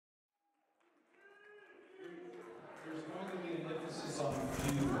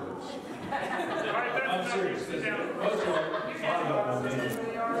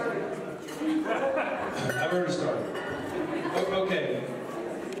Where to start? Okay.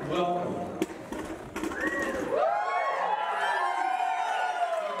 Welcome.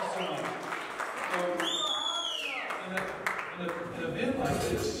 An event like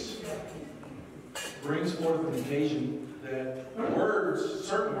this brings forth an occasion that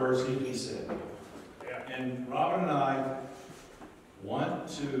certain words need to be said. And Robin and I want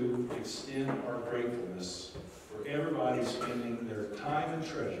to extend our gratefulness for everybody spending their time and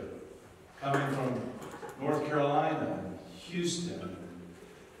treasure coming from North Carolina, and Houston,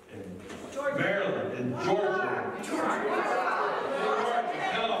 and Maryland, and Georgia,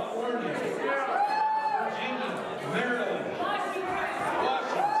 California, Virginia, Maryland, Washington.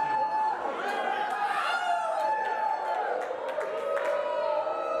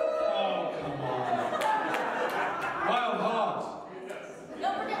 Oh, come on. Wild hogs.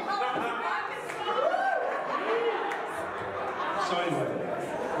 So anyway,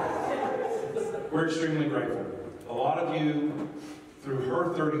 we're extremely grateful. A lot of you, through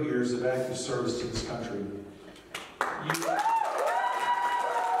her 30 years of active service to this country,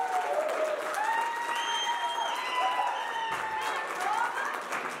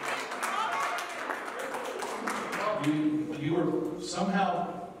 you were somehow,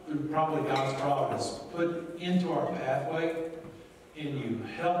 through probably God's providence, put into our pathway, and you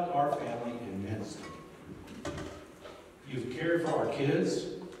helped our family immensely. You've cared for our kids.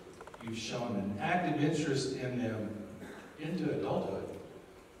 You've shown an active interest in them into adulthood,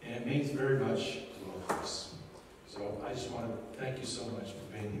 and it means very much to us. So I just want to thank you so much for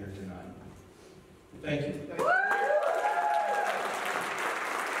being here tonight. Thank you.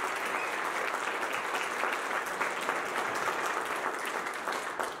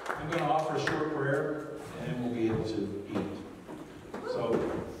 I'm going to offer a short prayer, and then we'll be able to eat. So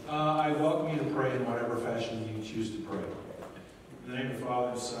I welcome you to pray in whatever fashion you choose to pray. In the name of the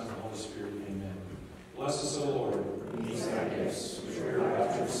Father, the Son, and the Holy Spirit, amen. Bless us, O Lord, in these thy gifts, which we are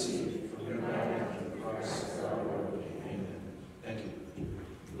about to receive from your commandment and Christ our Lord. Amen. Thank you.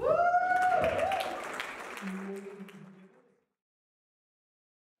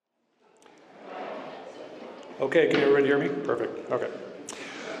 Okay, can everybody hear me? Perfect. Okay.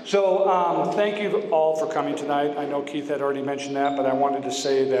 So thank you all for coming tonight. I know Keith had already mentioned that, but I wanted to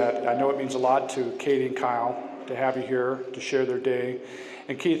say that I know it means a lot to Katie and Kyle to have you here to share their day.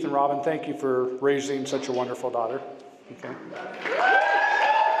 And Keith and Robin, thank you for raising such a wonderful daughter. Okay.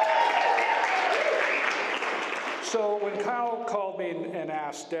 So when Kyle called me and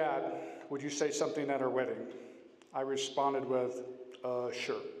asked, Dad, would you say something at our wedding? I responded with,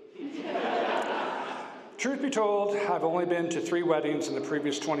 sure. Truth be told, I've only been to 3 weddings in the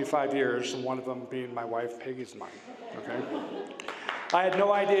previous 25 years, and one of them being my wife Peggy's mine. Okay. I had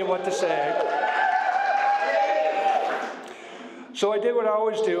no idea what to say. So I did what I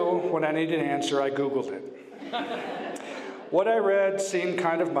always do when I need an answer. I Googled it. What I read seemed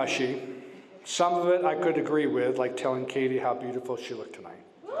kind of mushy. Some of it I could agree with, like telling Katie how beautiful she looked tonight.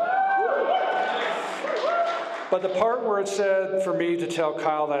 But the part where it said for me to tell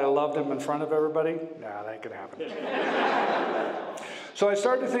Kyle that I loved him in front of everybody, nah, that ain't gonna happen. So I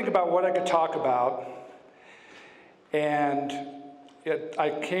started to think about what I could talk about, and I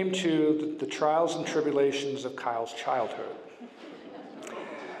came to the trials and tribulations of Kyle's childhood.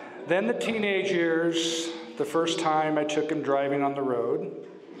 Then the teenage years, the first time I took him driving on the road,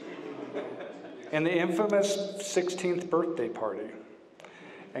 and the infamous 16th birthday party,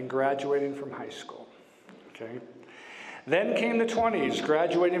 and graduating from high school. Okay. Then came the 20s,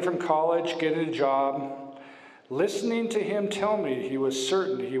 graduating from college, getting a job, listening to him tell me he was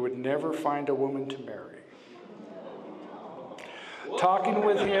certain he would never find a woman to marry. Talking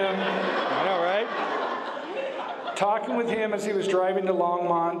with him, I know, right? Talking with him as he was driving to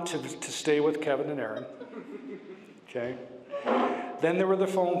Longmont to stay with Kevin and Aaron. Okay. Then there were the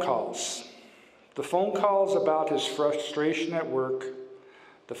phone calls. The phone calls about his frustration at work,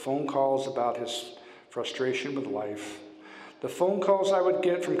 the phone calls about his frustration with life, the phone calls I would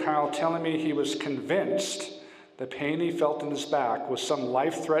get from Kyle telling me he was convinced the pain he felt in his back was some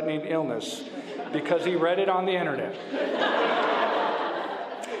life-threatening illness because he read it on the internet.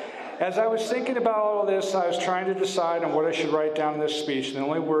 As I was thinking about all this, I was trying to decide on what I should write down in this speech, and the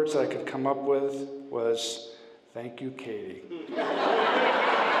only words that I could come up with was, "Thank you, Katie."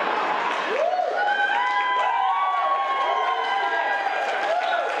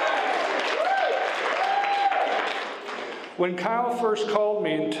 When Kyle first called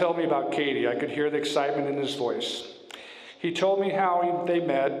me and told me about Katie, I could hear the excitement in his voice. He told me how they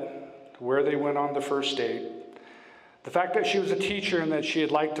met, where they went on the first date, the fact that she was a teacher and that she had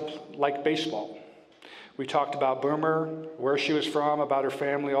liked baseball. We talked about Boomer, where she was from, about her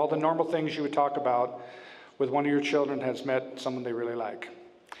family, all the normal things you would talk about with one of your children has met someone they really like.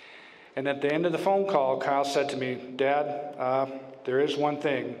 And at the end of the phone call, Kyle said to me, Dad, there is one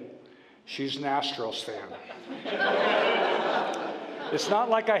thing. She's an Astros fan. It's not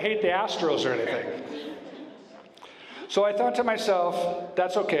like I hate the Astros or anything. So I thought to myself,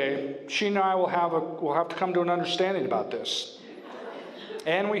 that's okay. She and I will have to come to an understanding about this.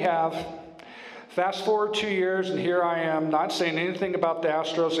 And we have. Fast forward 2 years, and here I am, not saying anything about the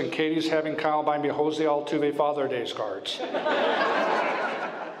Astros, and Katie's having Kyle buy me Jose Altuve Father Days cards.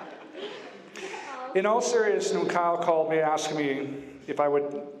 In all seriousness, when Kyle called me asking me if I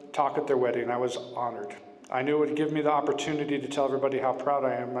would talk at their wedding, I was honored. I knew it would give me the opportunity to tell everybody how proud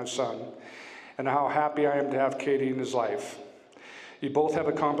I am of my son and how happy I am to have Katie in his life. You both have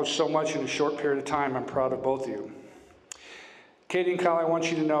accomplished so much in a short period of time. I'm proud of both of you. Katie and Kyle, I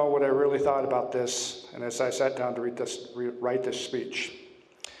want you to know what I really thought about this, and as I sat down to write this speech.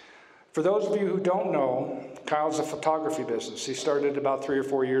 For those of you who don't know, Kyle's a photography business. He started about 3 or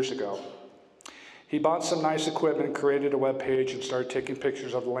 4 years ago. He bought some nice equipment, created a web page, and started taking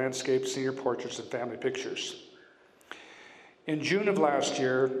pictures of the landscape, senior portraits, and family pictures. In June of last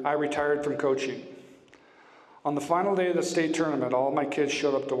year, I retired from coaching. On the final day of the state tournament, all my kids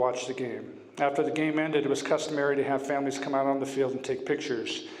showed up to watch the game. After the game ended, it was customary to have families come out on the field and take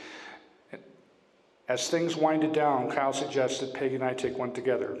pictures. As things winded down, Kyle suggested Peggy and I take one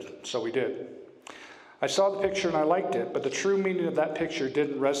together, so we did. I saw the picture and I liked it, but the true meaning of that picture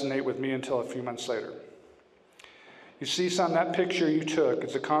didn't resonate with me until a few months later. You see, son, that picture you took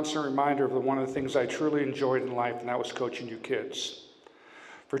is a constant reminder of one of the things I truly enjoyed in life, and that was coaching you kids.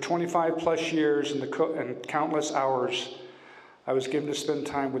 For 25 plus years and countless hours, I was given to spend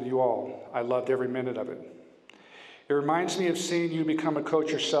time with you all. I loved every minute of it. It reminds me of seeing you become a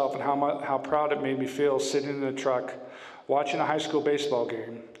coach yourself and how proud it made me feel sitting in the truck watching a high school baseball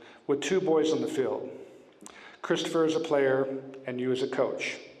game with 2 boys on the field. Christopher as a player and you as a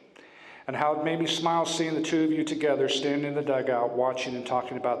coach. And how it made me smile seeing the 2 of you together standing in the dugout watching and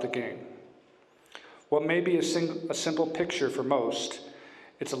talking about the game. What may be a simple picture for most,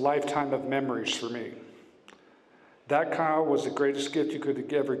 it's a lifetime of memories for me. That, Kyle, was the greatest gift you could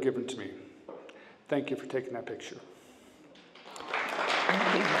have ever given to me. Thank you for taking that picture.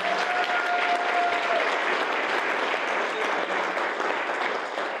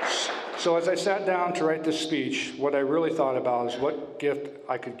 So as I sat down to write this speech, what I really thought about is what gift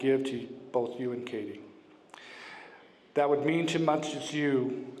I could give to both you and Katie. That would mean too much to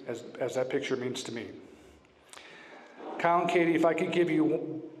you as that picture means to me. Kyle and Katie, if I could give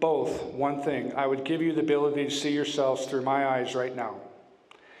you both one thing, I would give you the ability to see yourselves through my eyes right now.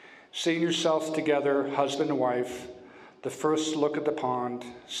 Seeing yourselves together, husband and wife, the first look at the pond,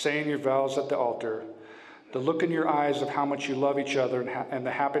 saying your vows at the altar, the look in your eyes of how much you love each other and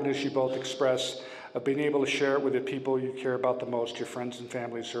the happiness you both express of being able to share it with the people you care about the most, your friends and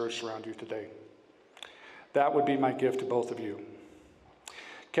families who are around you today. That would be my gift to both of you.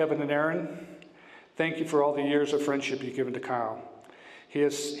 Kevin and Aaron, thank you for all the years of friendship you've given to Kyle. He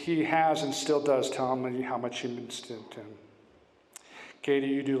has and still does tell me how much he means to him. Katie,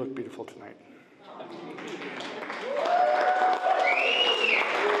 you do look beautiful tonight.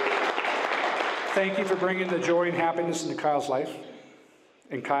 Thank you for bringing the joy and happiness into Kyle's life.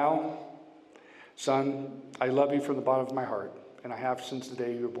 And Kyle, son, I love you from the bottom of my heart, and I have since the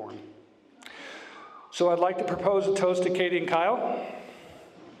day you were born. So I'd like to propose a toast to Katie and Kyle.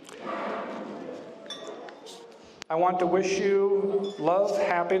 I want to wish you love,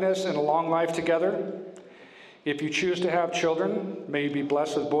 happiness, and a long life together. If you choose to have children, may you be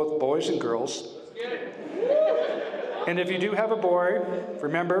blessed with both boys and girls. And if you do have a boy,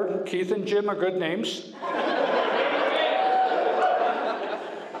 remember, Keith and Jim are good names.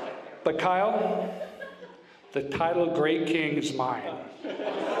 But Kyle, the title Great King is mine.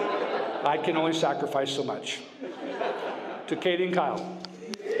 I can only sacrifice so much. To Katie and Kyle.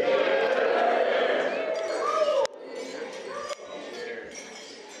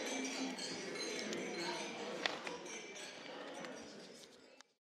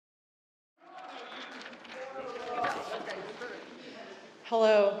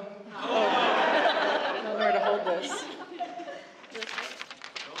 Hello. I don't know where to hold this.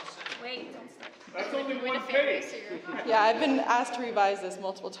 Wait, don't start. That's only one page. Yeah, I've been asked to revise this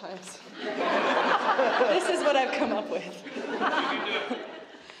multiple times. This is what I've come up with.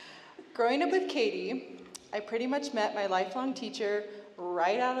 Growing up with Katie, I pretty much met my lifelong teacher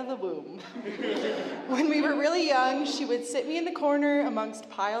right out of the womb. When we were really young, she would sit me in the corner amongst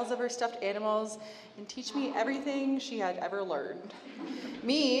piles of her stuffed animals and teach me everything she had ever learned.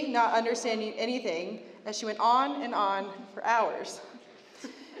 Me not understanding anything as she went on and on for hours.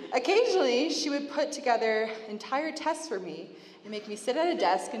 Occasionally, she would put together entire tests for me and make me sit at a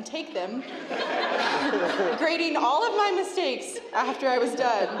desk and take them, grading all of my mistakes after I was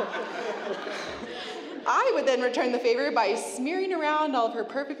done. I would then return the favor by smearing around all of her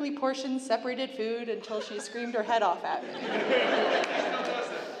perfectly portioned, separated food until she screamed her head off at me.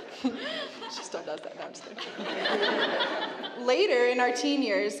 She still does that now, I'm just kidding. Later, in our teen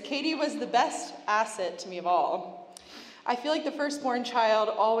years, Katie was the best asset to me of all. I feel like the firstborn child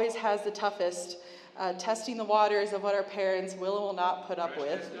always has the toughest, testing the waters of what our parents will and will not put up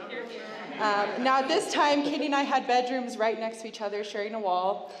with. Now, at this time, Katie and I had bedrooms right next to each other, sharing a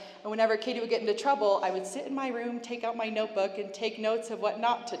wall. And whenever Katie would get into trouble, I would sit in my room, take out my notebook, and take notes of what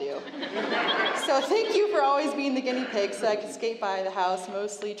not to do. So thank you for always being the guinea pig so I could skate by the house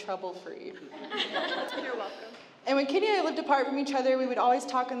mostly trouble-free. You're welcome. And when Katie and I lived apart from each other, we would always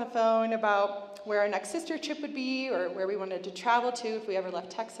talk on the phone about where our next sister trip would be or where we wanted to travel to if we ever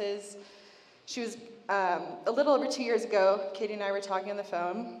left Texas. She was, a little over 2 years ago, Katie and I were talking on the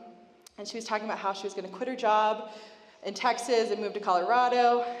phone, and she was talking about how she was going to quit her job in Texas and move to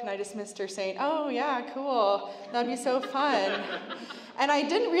Colorado, and I dismissed her saying, oh yeah, cool, that'd be so fun. And I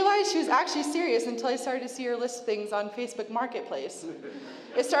didn't realize she was actually serious until I started to see her list things on Facebook Marketplace.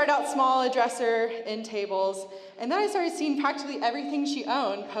 It started out small, a dresser, end tables, and then I started seeing practically everything she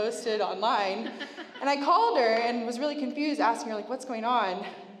owned posted online. And I called her and was really confused, asking her, like, what's going on?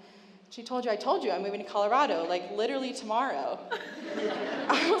 She told you, I told you, I'm moving to Colorado, like literally tomorrow.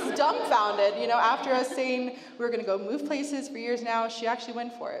 I was dumbfounded, you know, after us saying we were gonna go move places for years now, she actually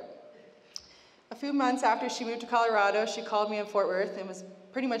went for it. A few months after she moved to Colorado, she called me in Fort Worth and was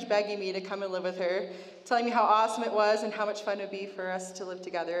pretty much begging me to come and live with her, telling me how awesome it was and how much fun it would be for us to live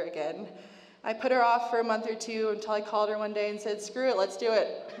together again. I put her off for a month or two until I called her one day and said, screw it, let's do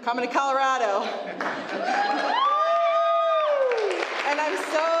it. I'm coming to Colorado. And I'm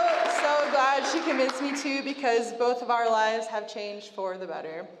so glad she convinced me to, because both of our lives have changed for the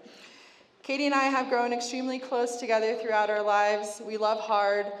better. Katie and I have grown extremely close together throughout our lives. We love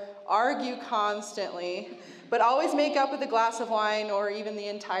hard, argue constantly, but always make up with a glass of wine or even the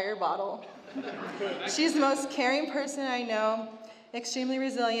entire bottle. She's the most caring person I know, extremely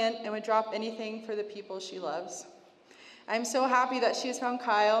resilient, and would drop anything for the people she loves. I'm so happy that she has found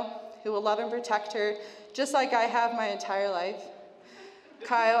Kyle, who will love and protect her, just like I have my entire life.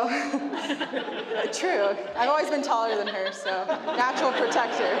 Kyle, true, I've always been taller than her, so natural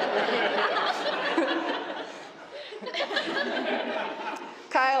protector.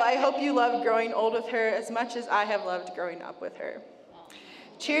 Kyle, I hope you love growing old with her as much as I have loved growing up with her.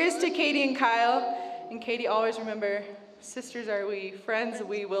 Cheers to Katie and Kyle, and Katie, always remember, sisters are we, friends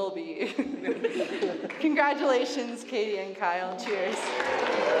we will be. Congratulations, Katie and Kyle, cheers.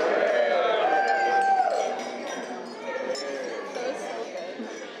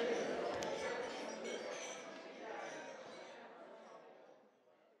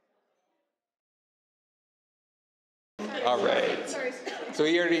 All right. So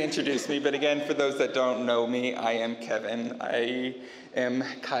he already introduced me, but again, for those that don't know me, I am Kevin. I am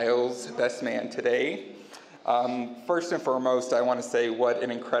Kyle's best man today. First and foremost, I want to say what an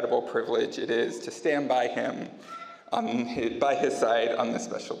incredible privilege it is to stand by him, by his side on this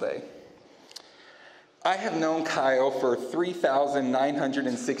special day. I have known Kyle for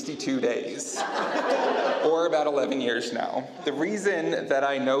 3,962 days, or about 11 years now. The reason that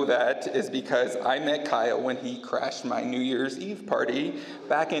I know that is because I met Kyle when he crashed my New Year's Eve party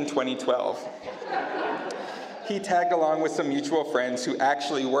back in 2012. He tagged along with some mutual friends who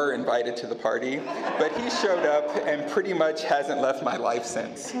actually were invited to the party, but he showed up and pretty much hasn't left my life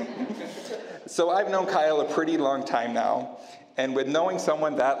since. So I've known Kyle a pretty long time now. And with knowing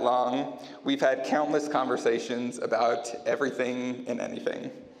someone that long, we've had countless conversations about everything and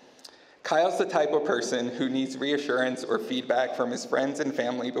anything. Kyle's the type of person who needs reassurance or feedback from his friends and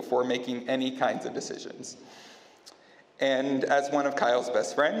family before making any kinds of decisions. And as one of Kyle's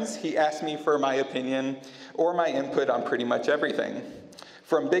best friends, he asked me for my opinion or my input on pretty much everything.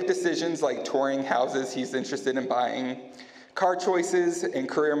 From big decisions like touring houses he's interested in buying, car choices and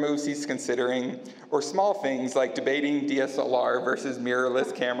career moves he's considering, or small things like debating DSLR versus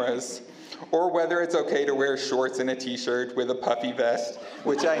mirrorless cameras, or whether it's okay to wear shorts and a t-shirt with a puffy vest,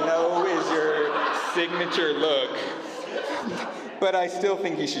 which I know is your signature look, but I still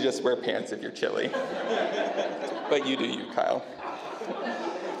think you should just wear pants if you're chilly. But you do you, Kyle.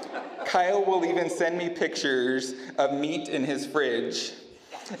 Kyle will even send me pictures of meat in his fridge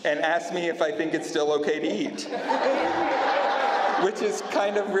and ask me if I think it's still okay to eat. Which is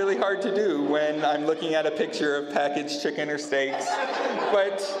kind of really hard to do when I'm looking at a picture of packaged chicken or steaks.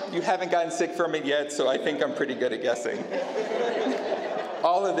 But you haven't gotten sick from it yet, so I think I'm pretty good at guessing.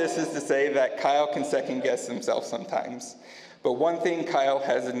 All of this is to say that Kyle can second guess himself sometimes. But one thing Kyle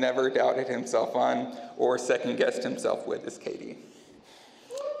has never doubted himself on or second guessed himself with is Katie.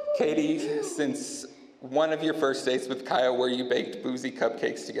 Katie, since one of your first dates with Kyle where you baked boozy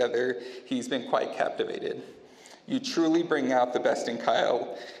cupcakes together, he's been quite captivated. You truly bring out the best in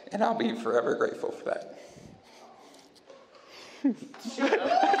Kyle, and I'll be forever grateful for that.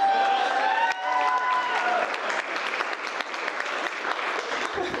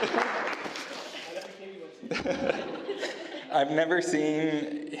 I've never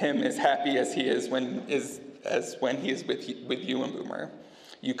seen him as happy as he is when he is with you and Boomer.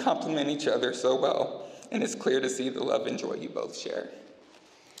 You complement each other so well, and it's clear to see the love and joy you both share.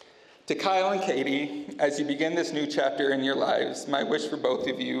 To Kyle and Katie, as you begin this new chapter in your lives, my wish for both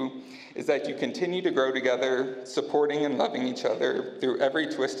of you is that you continue to grow together, supporting and loving each other through every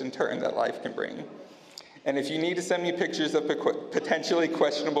twist and turn that life can bring. And if you need to send me pictures of potentially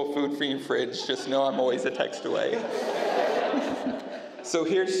questionable food for your fridge, just know I'm always a text away. So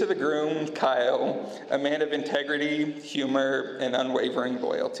here's to the groom, Kyle, a man of integrity, humor, and unwavering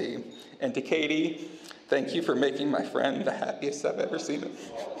loyalty. And to Katie, thank you for making my friend the happiest I've ever seen him.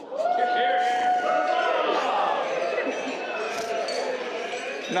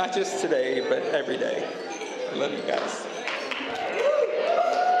 Not just today, but every day. I love you guys.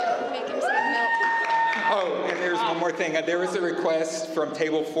 Oh, and there's one more thing. There was a request from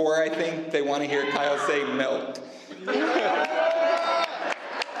table 4, I think. They want to hear Kyle say milk.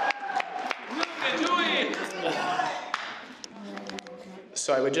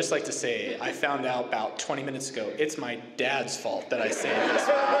 So I would just like to say, I found out about 20 minutes ago, it's my dad's fault that I say it this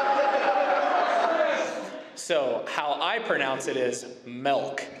way. So how I pronounce it is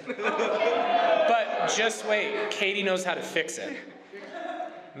milk. But just wait, Katie knows how to fix it.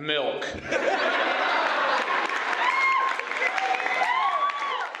 Milk.